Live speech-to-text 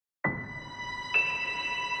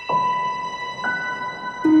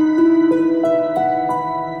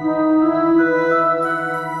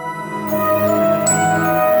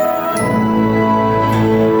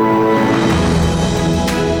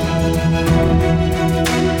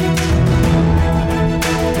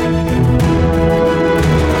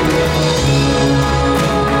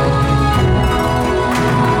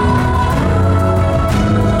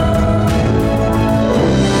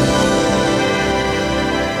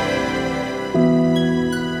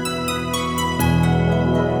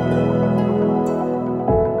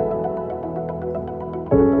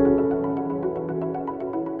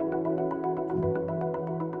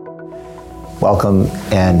welcome,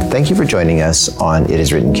 and thank you for joining us on It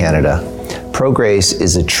Is Written Canada. ProGrace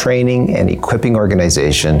is a training and equipping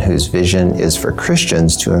organization whose vision is for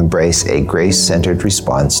Christians to embrace a grace-centered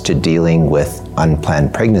response to dealing with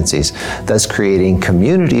unplanned pregnancies, thus creating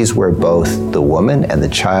communities where both the woman and the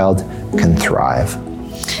child can thrive.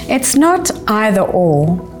 It's not either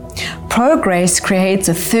or. ProGrace creates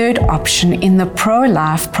a third option in the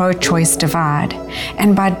pro-life, pro-choice divide,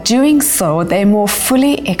 and by doing so, they more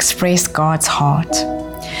fully express God's heart.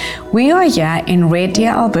 We are here in Red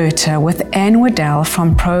Deer, Alberta with Anne Waddell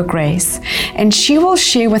from ProGrace, and she will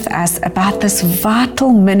share with us about this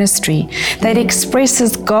vital ministry that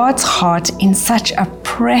expresses God's heart in such a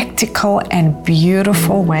practical and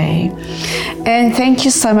beautiful way. And thank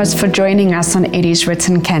you so much for joining us on It Is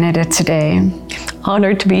Written Canada today.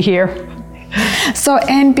 Honored to be here. So,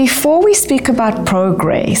 Anne, before we speak about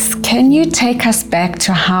ProGrace, can you take us back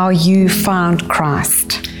to how you found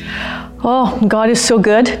Christ? Oh, God is so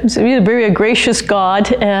good. He's a very gracious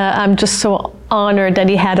God. I'm just so honored that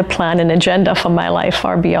He had a plan and agenda for my life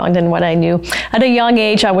far beyond than what I knew. At a young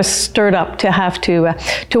age, I was stirred up to have to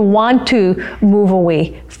want to move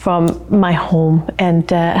away from my home and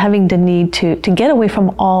having the need to get away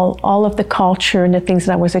from all of the culture and the things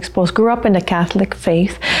that I was exposed. Grew up in the Catholic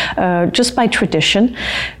faith, just by tradition,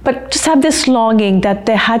 but just have this longing that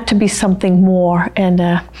there had to be something more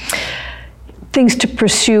and things to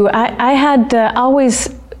pursue. I had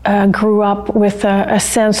always grew up with a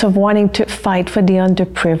sense of wanting to fight for the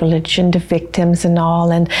underprivileged and the victims and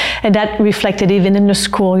all, and that reflected even in the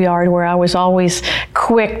schoolyard, where I was always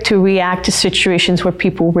quick to react to situations where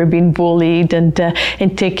people were being bullied and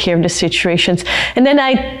take care of the situations. And then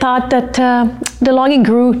I thought that the longing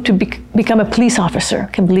grew to become a police officer.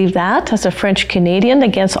 Can believe that, as a French Canadian,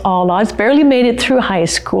 against all odds. Barely made it through high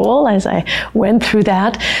school as I went through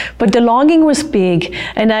that, but the longing was big,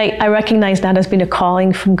 and I recognized that as being a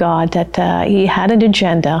calling from God, that He had an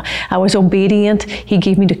agenda. I was obedient. He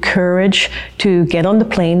gave me the courage to get on the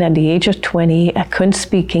plane at the age of 20. I couldn't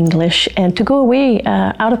speak English, and to go away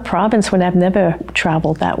out of province when I've never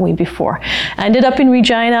traveled that way before. I ended up in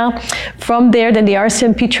Regina. From there, then the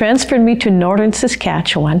RCMP transferred me to northern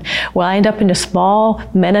Saskatchewan, where I ended up in a small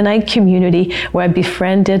Mennonite community where I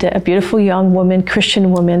befriended a beautiful young woman,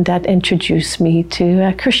 Christian woman, that introduced me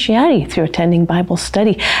to Christianity through attending Bible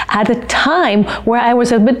study at a time where I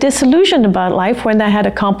was a bit disillusioned about life, when I had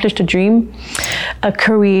accomplished a dream, a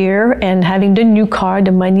career, and having the new car,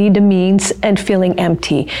 the money, the means, and feeling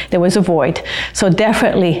empty. There was a void. So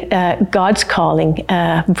definitely God's calling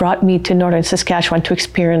brought me to northern Saskatchewan to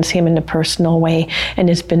experience Him in a personal way, and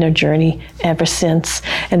it's been a journey ever since.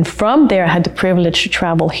 And from there, I had the privilege to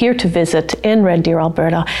travel here to visit in Red Deer,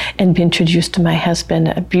 Alberta, and be introduced to my husband,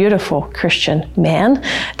 a beautiful Christian man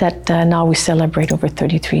that now we celebrate over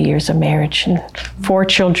 33 years of marriage and 4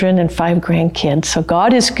 children and 5 grandkids. So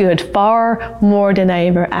God is good, far more than I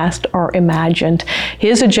ever asked or imagined.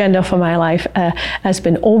 His agenda for my life has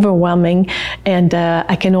been overwhelming, and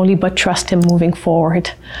I can only but trust Him moving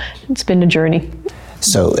forward. It's been a journey.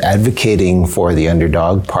 So advocating for the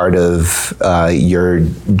underdog, part of your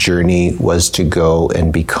journey was to go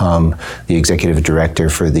and become the executive director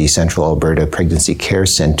for the Central Alberta Pregnancy Care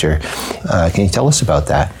Centre. Can you tell us about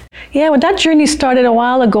that? Yeah, well, that journey started a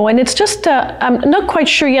while ago, and it's just, I'm not quite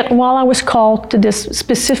sure yet while I was called to this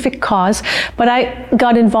specific cause, but I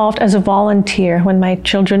got involved as a volunteer when my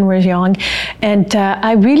children were young, and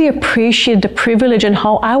I really appreciated the privilege and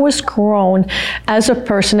how I was grown as a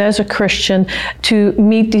person, as a Christian, to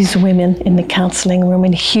meet these women in the counseling room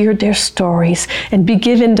and hear their stories and be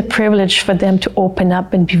given the privilege for them to open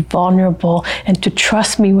up and be vulnerable and to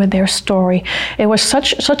trust me with their story. It was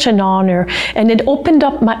such an honor, and it opened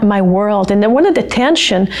up my world. And then one of the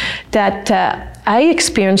tension that I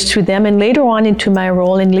experienced through them, and later on into my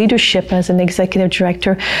role in leadership as an executive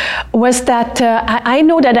director, was that I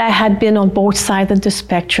know that I had been on both sides of the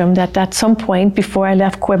spectrum, that at some point before I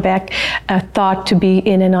left Quebec, I thought to be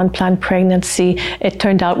in an unplanned pregnancy. It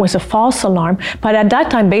turned out was a false alarm. But at that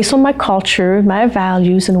time, based on my culture, my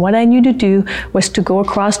values, and what I knew to do was to go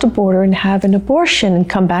across the border and have an abortion and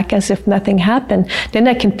come back as if nothing happened. Then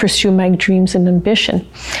I can pursue my dreams and ambition.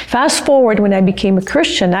 Fast forward, when I became a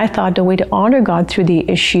Christian, I thought the way to honor God through the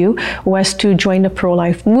issue was to join the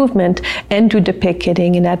pro-life movement and do the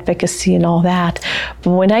picketing and advocacy and all that.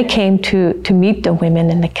 But when I came to meet the women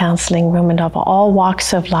in the counseling room and of all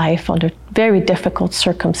walks of life under very difficult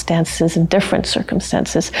circumstances and different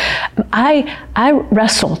circumstances, I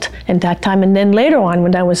wrestled in that time. And then later on,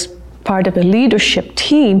 when I was part of a leadership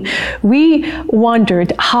team, we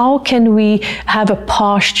wondered, how can we have a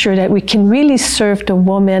posture that we can really serve the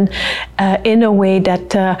woman in a way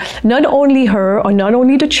that not only her or not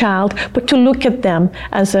only the child, but to look at them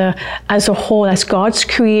as a whole, as God's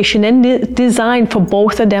creation and designed for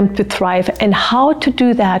both of them to thrive, and how to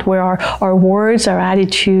do that where our words, our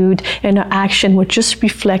attitude, and our action would just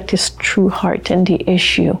reflect His true heart in the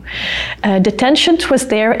issue. The tension was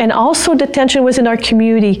there, and also the tension was in our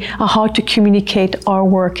community, how to communicate our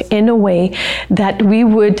work in a way that we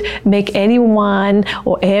would make anyone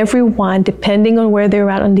or everyone, depending on where they're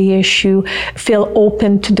at on the issue, feel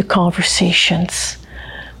open to the conversations.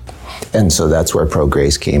 And so that's where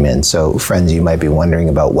ProGrace came in. So friends, you might be wondering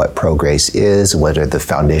about what ProGrace is, what are the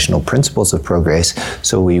foundational principles of ProGrace.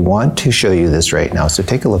 So we want to show you this right now. So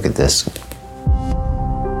take a look at this.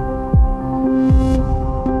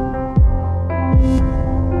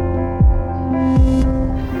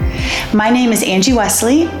 My name is Angie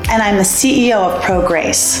Wesley, and I'm the CEO of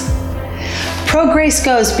ProGrace. ProGrace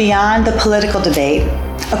goes beyond the political debate,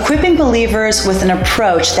 equipping believers with an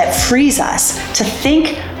approach that frees us to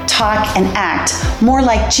think, talk, and act more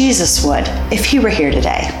like Jesus would if He were here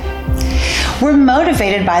today. We're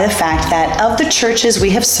motivated by the fact that of the churches we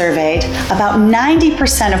have surveyed, about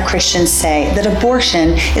 90% of Christians say that abortion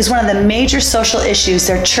is one of the major social issues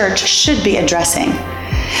their church should be addressing.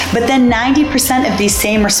 But then 90% of these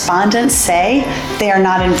same respondents say they are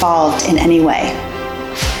not involved in any way.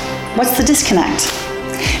 What's the disconnect?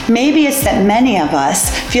 Maybe it's that many of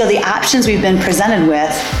us feel the options we've been presented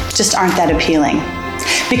with just aren't that appealing.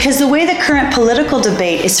 Because the way the current political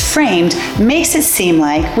debate is framed makes it seem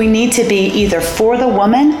like we need to be either for the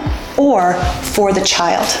woman or for the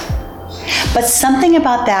child. But something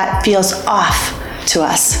about that feels off to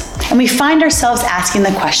us. And we find ourselves asking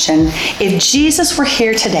the question, if Jesus were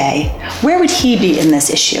here today, where would He be in this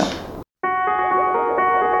issue?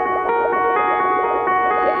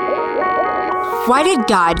 Why did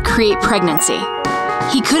God create pregnancy?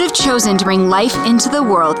 He could have chosen to bring life into the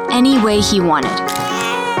world any way He wanted.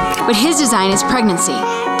 But His design is pregnancy.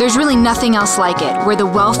 There's really nothing else like it, where the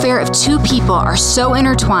welfare of two people are so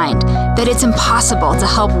intertwined that it's impossible to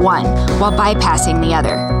help one while bypassing the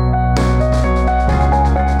other.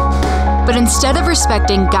 But instead of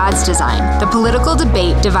respecting God's design, the political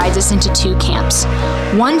debate divides us into two camps.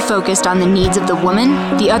 One focused on the needs of the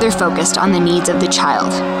woman, the other focused on the needs of the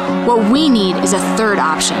child. What we need is a third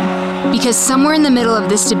option, because somewhere in the middle of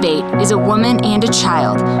this debate is a woman and a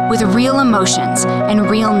child with real emotions and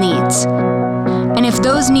real needs. And if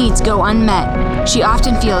those needs go unmet, she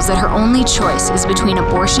often feels that her only choice is between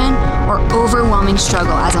abortion or overwhelming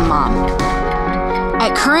struggle as a mom.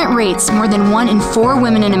 At current rates, more than 1 in 4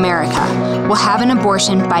 women in America will have an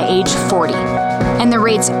abortion by age 40. And the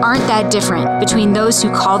rates aren't that different between those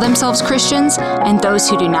who call themselves Christians and those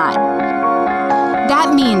who do not.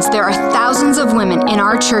 That means there are thousands of women in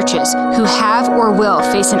our churches who have or will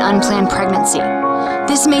face an unplanned pregnancy.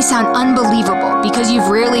 This may sound unbelievable because you've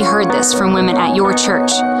rarely heard this from women at your church.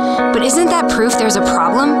 But isn't that proof there's a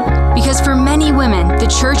problem? Because for many women, the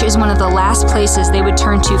church is one of the last places they would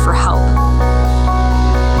turn to for help.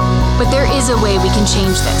 But there is a way we can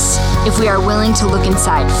change this, if we are willing to look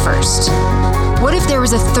inside first. What if there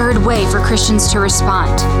was a third way for Christians to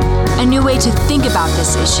respond? A new way to think about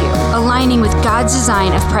this issue, aligning with God's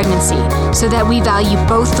design of pregnancy so that we value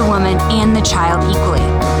both the woman and the child equally.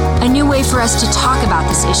 A new way for us to talk about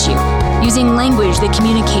this issue, using language that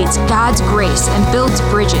communicates God's grace and builds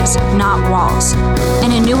bridges, not walls.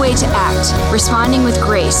 And a new way to act, responding with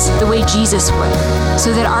grace the way Jesus would,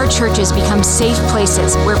 so that our churches become safe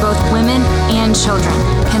places where both women and children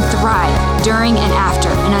can thrive during and after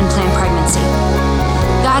an unplanned pregnancy.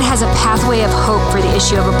 God has a pathway of hope for the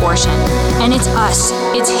issue of abortion, and it's us,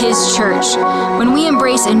 it's His church. When we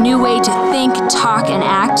embrace a new way to think, talk, and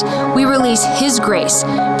act, we release His grace,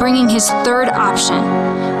 bringing His third option.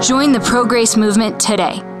 Join the ProGrace movement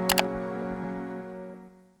today.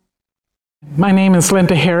 My name is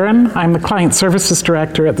Linda Heron. I'm the Client Services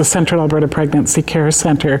Director at the Central Alberta Pregnancy Care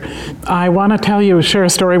Centre. I want to share a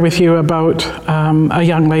story with you about a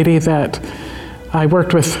young lady that I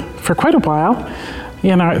worked with for quite a while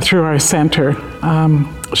through our centre.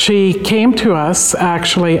 She came to us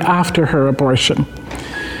actually after her abortion.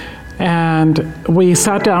 And we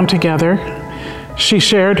sat down together. She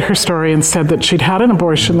shared her story and said that she'd had an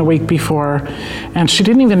abortion the week before and she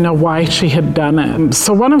didn't even know why she had done it.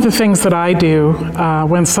 So one of the things that I do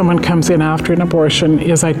when someone comes in after an abortion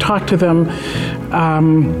is I talk to them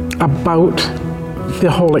about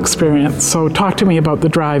the whole experience. So talk to me about the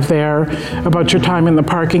drive there, about your time in the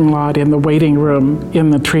parking lot, in the waiting room, in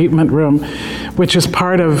the treatment room, which is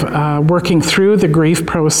part of working through the grief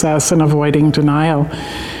process and avoiding denial.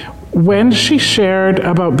 When she shared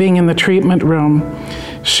about being in the treatment room,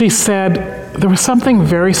 she said, there was something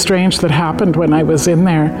very strange that happened when I was in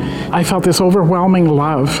there. I felt this overwhelming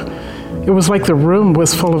love. It was like the room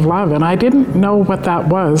was full of love, and I didn't know what that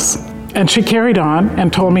was. And she carried on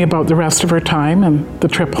and told me about the rest of her time and the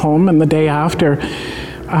trip home and the day after.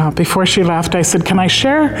 Before she left, I said, can I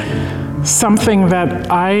share something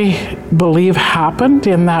that I believe happened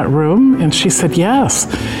in that room? And she said, yes.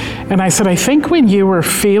 And I said, I think when you were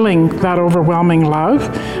feeling that overwhelming love,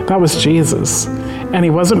 that was Jesus. And he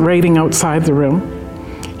wasn't waiting outside the room.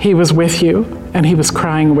 He was with you, and he was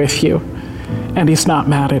crying with you, and he's not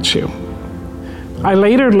mad at you. I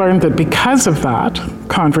later learned that because of that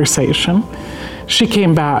conversation, she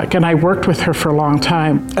came back, and I worked with her for a long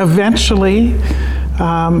time. Eventually,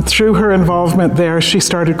 through her involvement there, she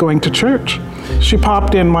started going to church. She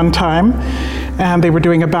popped in one time, and they were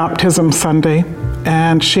doing a baptism Sunday,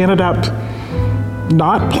 and she ended up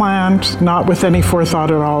not planned, not with any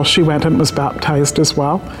forethought at all. She went and was baptized as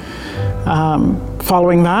well.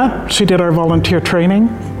 Following that, she did our volunteer training.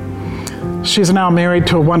 She's now married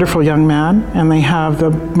to a wonderful young man, and they have the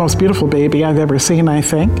most beautiful baby I've ever seen, I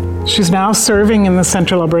think. She's now serving in the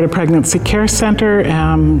Central Alberta Pregnancy Care Centre.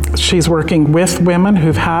 She's working with women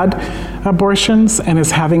who've had abortions and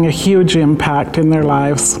is having a huge impact in their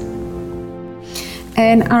lives.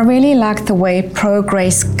 And I really like the way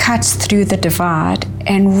Pro-Grace cuts through the divide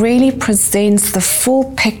and really presents the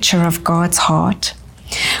full picture of God's heart.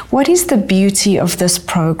 What is the beauty of this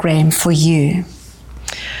program for you?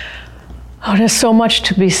 Oh, there's so much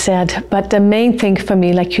to be said, but the main thing for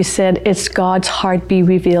me, like you said, it's God's heart be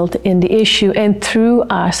revealed in the issue and through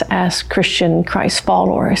us as Christian Christ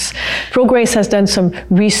followers. Pro-Grace has done some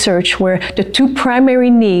research where the two primary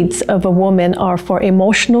needs of a woman are for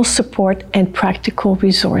emotional support and practical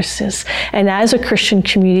resources. And as a Christian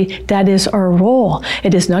community, that is our role.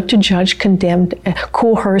 It is not to judge, condemn,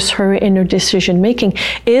 coerce her in her decision making.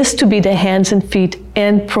 It is to be the hands and feet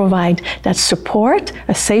and provide that support,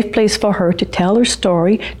 a safe place for her to tell her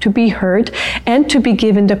story, to be heard, and to be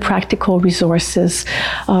given the practical resources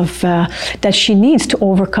of that she needs to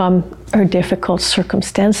overcome her difficult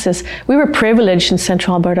circumstances. We were privileged in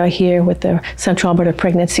Central Alberta here with the Central Alberta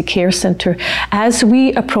Pregnancy Care Centre. As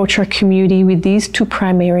we approach our community with these two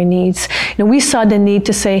primary needs, we saw the need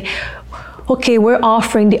to say, okay, we're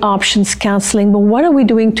offering the options counseling, but what are we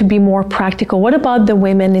doing to be more practical? What about the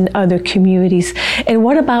women in other communities? And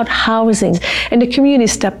what about housing? And the community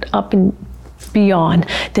stepped up and beyond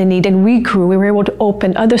the need, and we grew. We were able to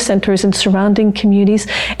open other centers in surrounding communities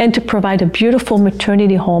and to provide a beautiful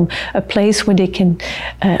maternity home, a place where they can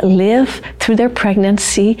live through their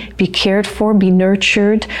pregnancy, be cared for, be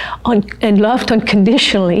nurtured and loved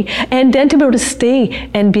unconditionally, and then to be able to stay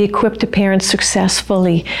and be equipped to parent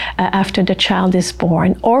successfully after the child is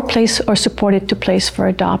born, or supported to place for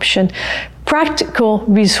adoption. Practical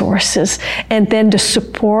resources, and then the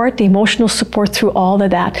support, the emotional support through all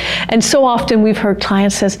of that. And so often we've heard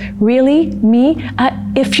clients says, really, me?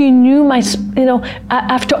 If you knew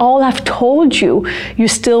after all I've told you, you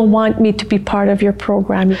still want me to be part of your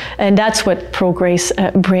program. And that's what Pro-Grace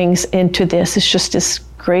brings into this. It's just this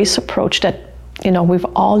grace approach that we've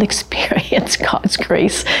all experienced God's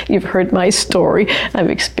grace. You've heard my story. I've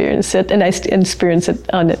experienced it, and I experience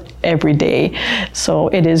it on it every day. So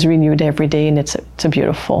it is renewed every day, and it's a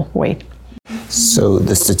beautiful way. So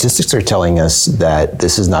the statistics are telling us that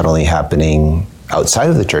this is not only happening outside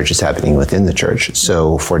of the church, it's happening within the church.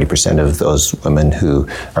 So 40% of those women who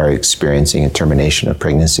are experiencing a termination of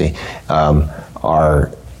pregnancy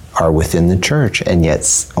are within the church, and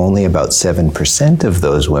yet only about 7% of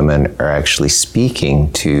those women are actually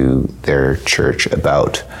speaking to their church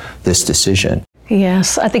about this decision.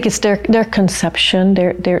 Yes, I think it's their conception,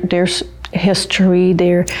 their history,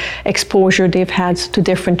 their exposure they've had to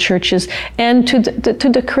different churches, and to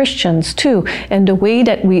the Christians too, and the way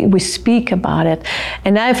that we speak about it.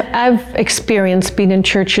 And I've experienced being in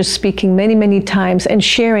churches, speaking many times, and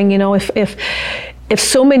sharing. If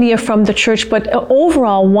so many are from the church, but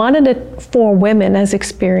overall, 1 of the 4 women is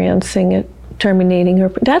experiencing it, terminating her.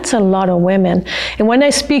 That's a lot of women. And when I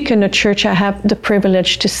speak in the church, I have the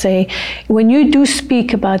privilege to say, when you do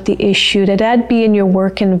speak about the issue, that be in your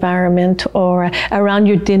work environment or around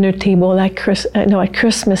your dinner table at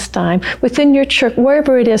Christmas time, within your church,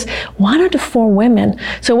 wherever it is, 1 of the 4 women.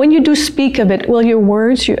 So when you do speak of it, will your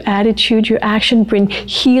words, your attitude, your action bring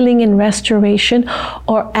healing and restoration,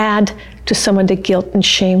 or add to some of the guilt and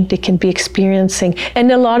shame they can be experiencing.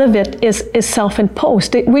 And a lot of it is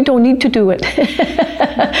self-imposed. We don't need to do it.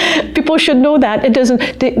 People should know that. It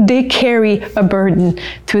doesn't. They carry a burden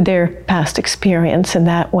through their past experience in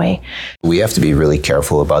that way. We have to be really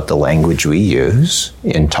careful about the language we use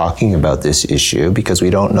in talking about this issue because we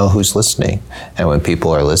don't know who's listening. And when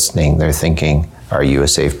people are listening, they're thinking, are you a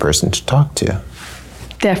safe person to talk to?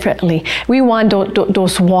 Definitely. We want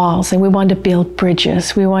those walls, and we want to build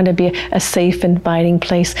bridges. We want to be a safe, inviting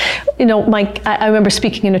place. You know, Mike, I remember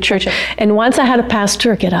speaking in a church, and once I had a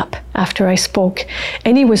pastor get up after I spoke,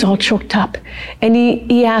 and he was all choked up, and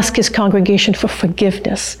he asked his congregation for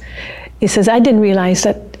forgiveness. He says, I didn't realize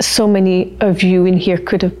that so many of you in here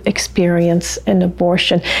could have experienced an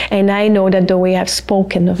abortion. And I know that the way I've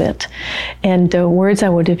spoken of it and the words I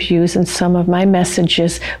would have used in some of my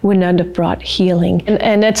messages would not have brought healing.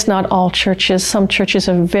 And it's not all churches. Some churches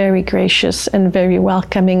are very gracious and very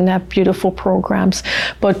welcoming and have beautiful programs.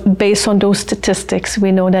 But based on those statistics,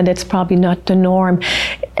 we know that it's probably not the norm.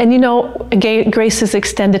 And you know, grace is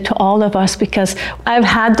extended to all of us because I've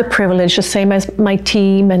had the privilege, the same as my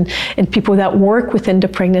team and people that work within the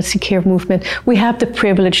pregnancy care movement, we have the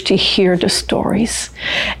privilege to hear the stories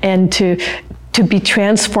and to be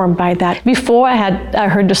transformed by that. Before I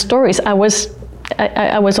heard the stories, I was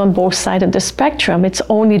on both sides of the spectrum. It's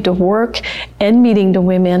only the work and meeting the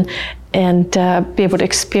women and be able to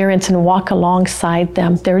experience and walk alongside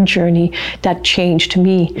them, their journey, that changed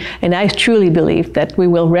me. And I truly believe that we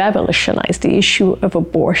will revolutionize the issue of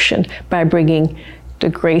abortion by bringing the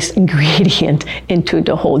grace ingredient into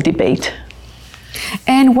the whole debate.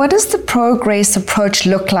 And what does the pro-grace approach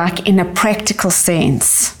look like in a practical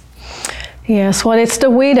sense? Yes, well, it's the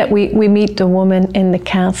way that we meet the woman in the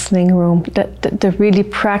counseling room, the really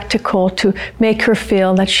practical to make her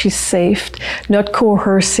feel that she's safe, not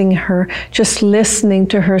coercing her, just listening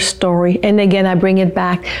to her story. And again, I bring it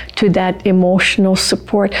back to that emotional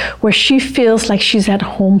support where she feels like she's at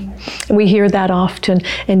home. We hear that often,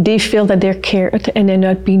 and they feel that they're cared and they're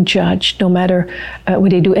not being judged no matter what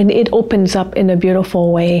they do. And it opens up in a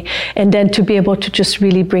beautiful way. And then to be able to just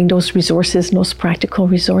really bring those resources, those practical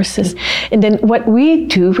resources. And then what we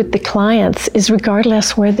do with the clients is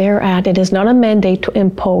regardless where they're at, it is not a mandate to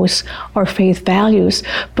impose our faith values,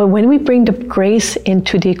 but when we bring the grace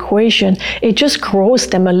into the equation, it just grows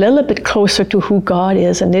them a little bit closer to who God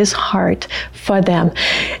is and His heart for them.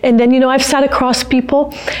 And then, you know, I've sat across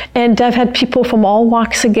people and I've had people from all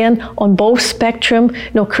walks again on both spectrum,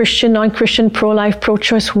 you know, Christian, non-Christian, pro-life,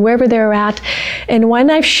 pro-choice, whoever they're at. And when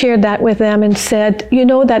I've shared that with them and said, you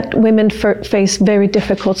know that women face very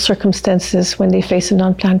difficult circumstances when they face an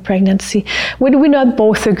unplanned pregnancy, would we not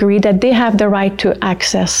both agree that they have the right to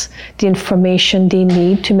access the information they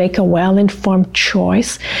need to make a well-informed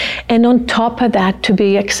choice? And on top of that, to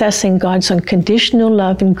be accessing God's unconditional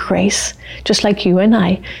love and grace, just like you and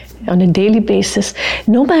I, on a daily basis,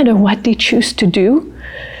 no matter what they choose to do.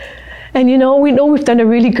 And you know, we've done a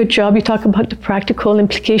really good job. You talk about the practical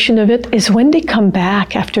implication of it, is when they come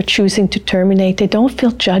back after choosing to terminate, they don't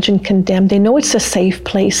feel judged and condemned. They know it's a safe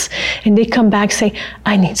place. And they come back, say,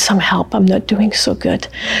 I need some help. I'm not doing so good.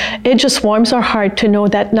 It just warms our heart to know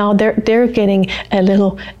that now they're getting a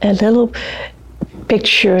little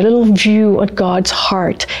picture, a little view of God's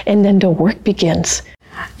heart. And then the work begins.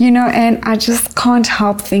 You know, and I just can't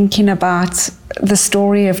help thinking about the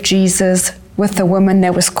story of Jesus with the woman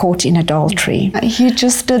that was caught in adultery. He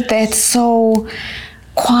just did that so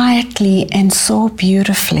quietly and so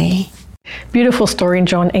beautifully. Beautiful story in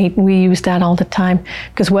John 8, and we use that all the time,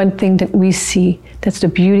 because one thing that we see, that's the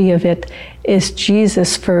beauty of it, is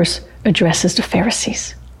Jesus first addresses the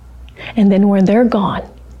Pharisees. And then when they're gone,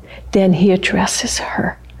 then He addresses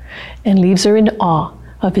her and leaves her in awe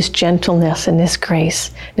of His gentleness and His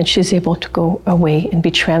grace, and she's able to go away and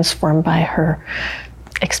be transformed by her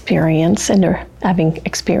experience and her having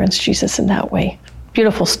experienced Jesus in that way.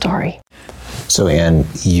 Beautiful story. So Anne,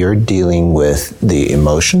 you're dealing with the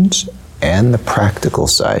emotions and the practical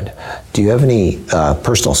side. Do you have any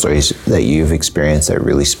personal stories that you've experienced that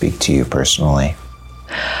really speak to you personally?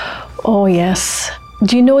 Oh yes.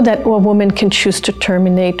 Do you know that a woman can choose to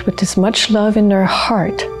terminate with as much love in her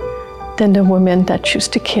heart than the women that choose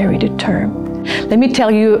to carry the term? Let me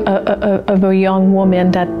tell you of a young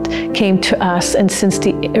woman that came to us, and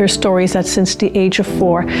her story is that since the age of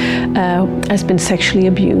 4 has been sexually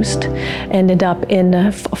abused, ended up in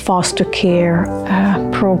a foster care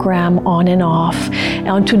program on and off,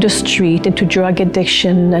 onto the street, into drug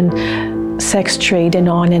addiction and sex trade and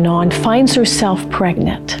on, finds herself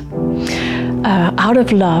pregnant. Out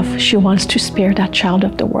of love, she wants to spare that child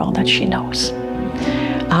of the world that she knows.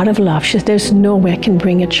 out of love. She said, there's no way I can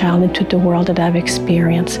bring a child into the world that I've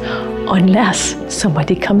experienced unless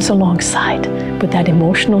somebody comes alongside with that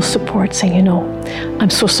emotional support saying, I'm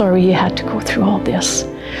so sorry you had to go through all this,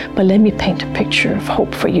 but let me paint a picture of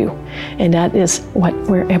hope for you. And that is what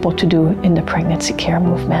we're able to do in the pregnancy care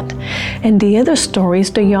movement. And the other story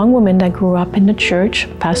is the young woman that grew up in the church,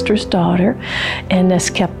 pastor's daughter, and has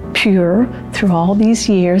kept pure through all these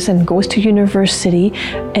years and goes to university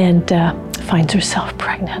and finds herself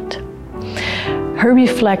pregnant. Her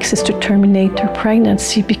reflex is to terminate her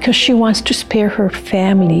pregnancy because she wants to spare her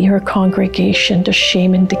family, her congregation, the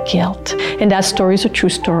shame and the guilt. And that story is a true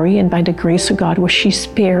story, and by the grace of God, was she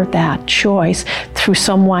spared that choice through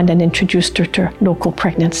someone that introduced her to a local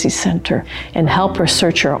pregnancy center and helped her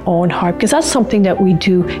search her own heart, because that's something that we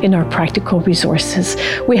do in our practical resources.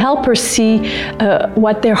 We help her see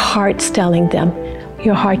what their heart's telling them.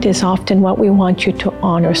 Your heart is often what we want you to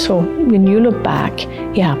honor. So when you look back,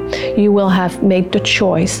 you will have made the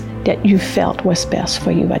choice that you felt was best for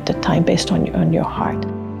you at the time based on your heart.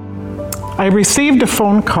 I received a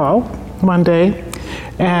phone call one day,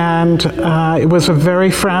 and it was a very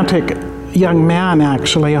frantic young man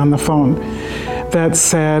actually on the phone that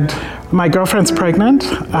said, my girlfriend's pregnant,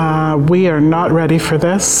 we are not ready for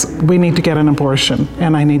this, we need to get an abortion,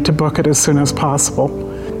 and I need to book it as soon as possible.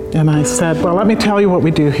 And I said, well, let me tell you what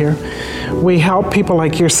we do here. We help people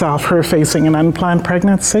like yourself who are facing an unplanned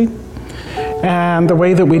pregnancy. And the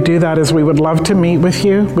way that we do that is we would love to meet with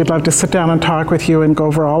you. We'd love to sit down and talk with you and go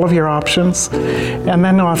over all of your options, and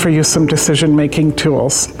then offer you some decision-making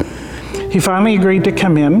tools. He finally agreed to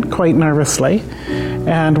come in, quite nervously.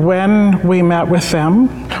 And when we met with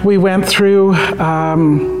them, we went through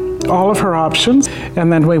all of her options,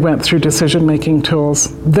 and then we went through decision-making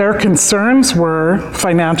tools. Their concerns were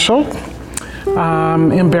financial,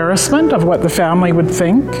 embarrassment of what the family would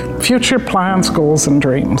think, future plans, goals, and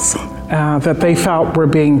dreams that they felt were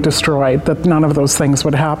being destroyed, that none of those things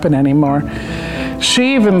would happen anymore.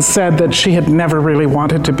 She even said that she had never really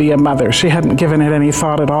wanted to be a mother. She hadn't given it any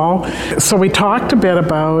thought at all. So we talked a bit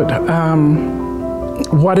about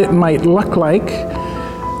what it might look like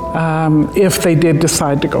if they did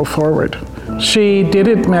decide to go forward. She did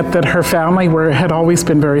admit that her family had always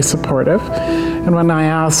been very supportive, and when I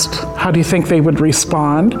asked, how do you think they would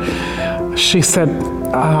respond, she said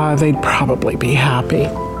they'd probably be happy.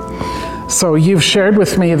 So you've shared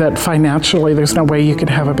with me that financially there's no way you could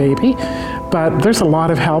have a baby, but there's a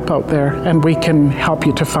lot of help out there, and we can help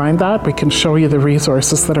you to find that. We can show you the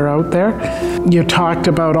resources that are out there. You talked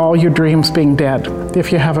about all your dreams being dead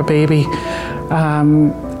if you have a baby.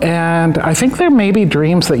 And I think there may be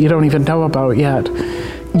dreams that you don't even know about yet.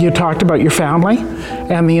 You talked about your family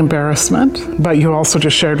and the embarrassment, but you also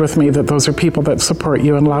just shared with me that those are people that support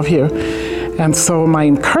you and love you. And so my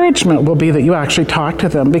encouragement will be that you actually talk to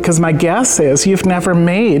them, because my guess is you've never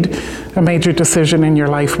made a major decision in your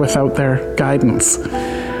life without their guidance.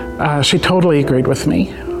 She totally agreed with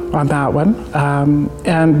me on that one,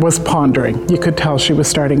 and was pondering. You could tell she was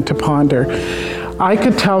starting to ponder. I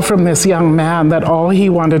could tell from this young man that all he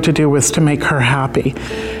wanted to do was to make her happy.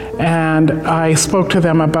 And I spoke to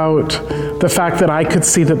them about the fact that I could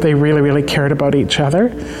see that they really, really cared about each other,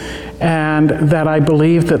 and that I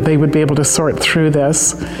believed that they would be able to sort through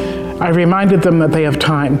this. I reminded them that they have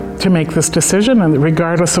time to make this decision, and that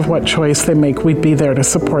regardless of what choice they make, we'd be there to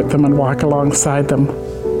support them and walk alongside them.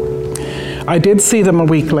 I did see them a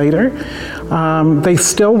week later. They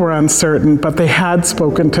still were uncertain, but they had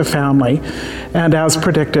spoken to family. And as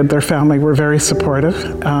predicted, their family were very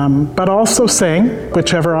supportive, but also saying,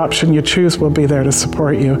 whichever option you choose, we'll be there to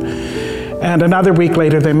support you. And another week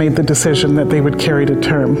later, they made the decision that they would carry to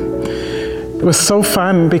term. It was so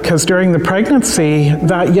fun because during the pregnancy,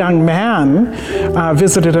 that young man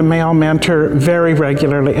visited a male mentor very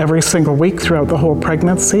regularly, every single week throughout the whole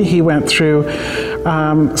pregnancy. He went through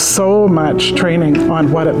so much training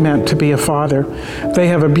on what it meant to be a father. They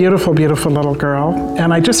have a beautiful, beautiful little girl.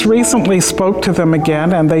 And I just recently spoke to them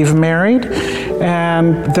again, and they've married,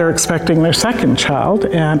 and they're expecting their second child,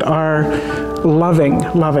 and are loving,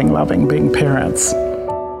 loving, loving being parents.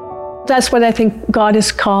 That's what I think God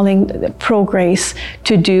is calling ProGrace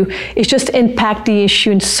to do, is just impact the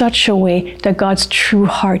issue in such a way that God's true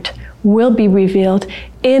heart will be revealed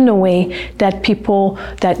in a way that people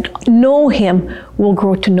that know Him will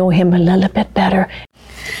grow to know Him a little bit better.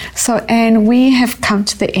 So, Anne, we have come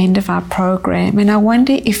to the end of our program, and I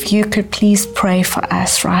wonder if you could please pray for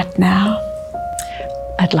us right now.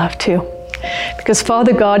 I'd love to. Because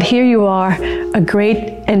Father God, here you are, a great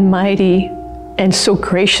and mighty and so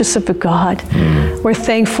gracious of a God. We're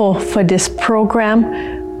thankful for this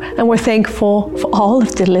program. And we're thankful for all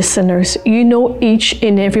of the listeners. You know each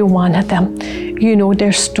and every one of them. You know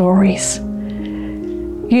their stories.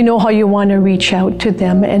 You know how you want to reach out to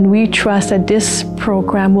them. And we trust that this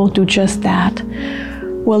program will do just that.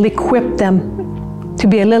 Will equip them to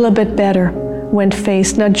be a little bit better when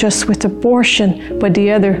faced not just with abortion, but the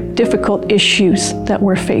other difficult issues that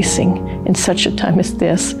we're facing in such a time as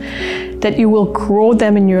this. That you will grow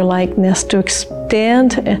them in your likeness to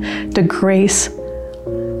extend the grace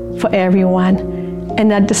for everyone,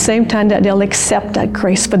 and at the same time that they'll accept that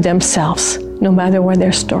grace for themselves, no matter what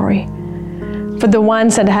their story. For the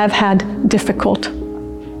ones that have had difficult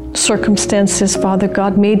circumstances, Father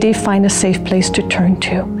God, may they find a safe place to turn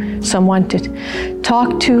to, someone to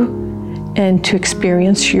talk to, and to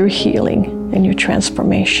experience your healing and your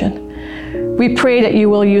transformation. We pray that you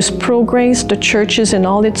will use ProGrace, the churches and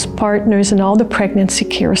all its partners and all the pregnancy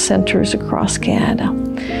care centers across Canada.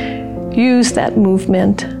 Use that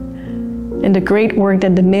movement and the great work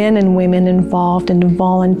that the men and women involved and the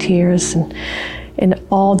volunteers and in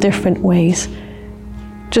all different ways,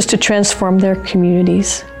 just to transform their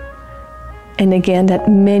communities. And again, that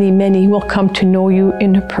many, many will come to know you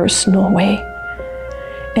in a personal way.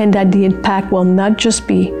 And that the impact will not just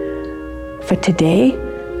be for today,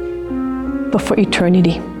 but for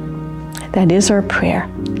eternity. That is our prayer.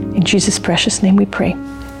 In Jesus' precious name we pray.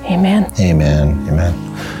 Amen. Amen. Amen.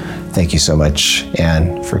 Thank you so much,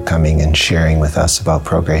 Anne, for coming and sharing with us about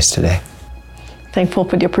ProGrace today. Thankful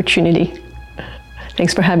for the opportunity.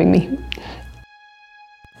 Thanks for having me.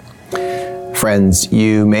 Friends,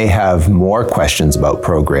 you may have more questions about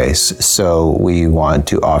ProGrace, so we want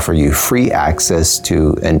to offer you free access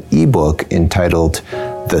to an ebook entitled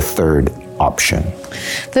The Third Option.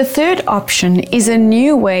 The third option is a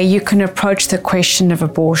new way you can approach the question of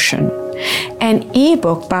abortion. An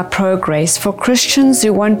ebook by ProGrace for Christians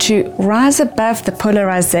who want to rise above the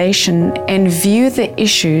polarization and view the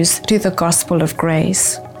issues through the gospel of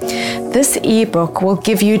grace. This ebook will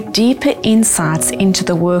give you deeper insights into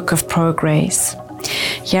the work of ProGrace.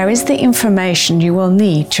 Here is the information you will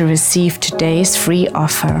need to receive today's free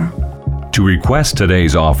offer. To request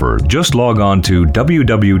today's offer, just log on to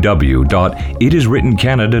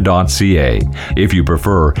www.itiswrittencanada.ca. If you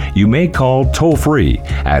prefer, you may call toll-free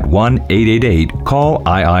at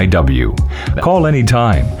 1-888-CALL-IIW. Call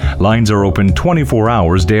anytime. Lines are open 24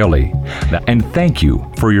 hours daily. And thank you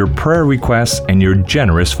for your prayer requests and your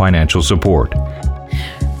generous financial support.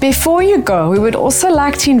 Before you go, we would also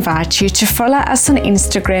like to invite you to follow us on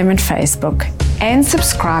Instagram and Facebook and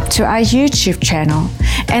subscribe to our YouTube channel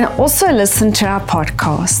and also listen to our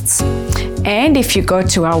podcasts. And if you go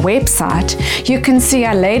to our website, you can see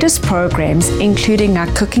our latest programs, including our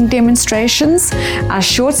cooking demonstrations, our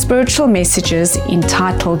short spiritual messages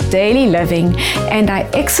entitled Daily Living, and our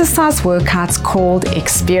exercise workouts called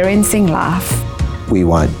Experiencing Life. We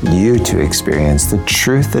want you to experience the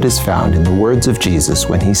truth that is found in the words of Jesus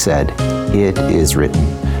when he said, "It is written,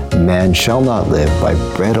 man shall not live by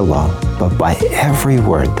bread alone, but by every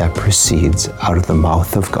word that proceeds out of the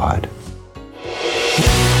mouth of God."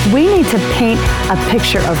 We need to paint a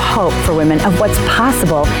picture of hope for women, of what's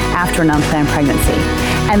possible after an unplanned pregnancy.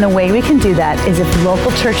 And the way we can do that is if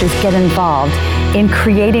local churches get involved in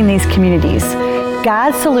creating these communities.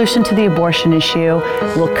 God's solution to the abortion issue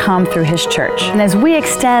will come through His church. And as we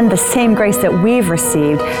extend the same grace that we've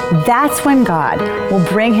received, that's when God will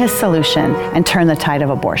bring His solution and turn the tide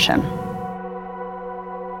of abortion.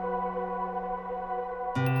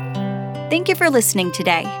 Thank you for listening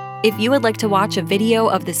today. If you would like to watch a video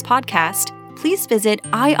of this podcast, please visit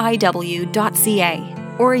iiw.ca,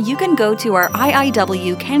 or you can go to our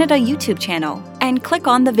IIW Canada YouTube channel and click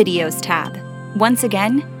on the Videos tab. Once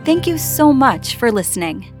again, thank you so much for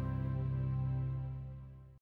listening.